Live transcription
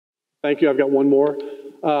Thank you. I've got one more.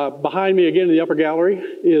 Behind me again in the upper gallery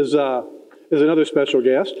is another special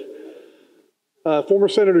guest, former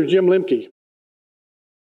Senator Jim Lembke.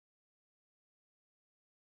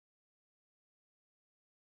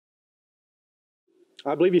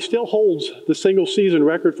 I believe he still holds the single season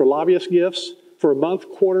record for lobbyist gifts for a month,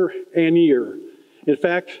 quarter, and year. In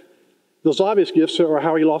fact, those lobbyist gifts are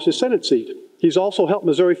how he lost his Senate seat. He's also helped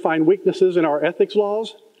Missouri find weaknesses in our ethics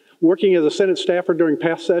laws, working as a Senate staffer during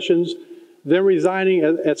past sessions, then resigning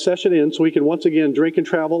at session end so he can once again drink and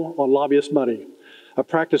travel on lobbyist money, a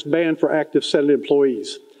practice banned for active Senate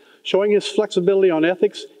employees. Showing his flexibility on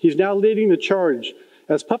ethics, he's now leading the charge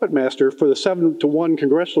as puppet master for the 7-to-1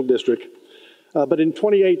 congressional district. But in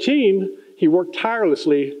 2018, he worked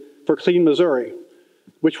tirelessly for Clean Missouri,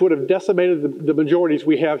 which would have decimated the majorities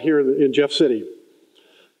we have here in Jeff City.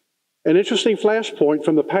 An interesting flashpoint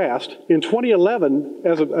from the past, in 2011,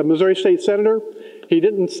 as a Missouri State Senator, he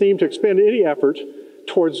didn't seem to expend any effort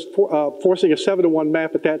towards forcing a 7-to-1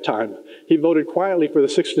 map at that time. He voted quietly for the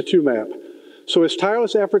 6-to-2 map. So his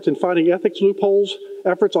tireless efforts in finding ethics loopholes,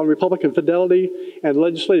 efforts on Republican fidelity, and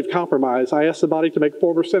legislative compromise, I asked the body to make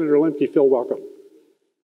former Senator Lembke feel welcome.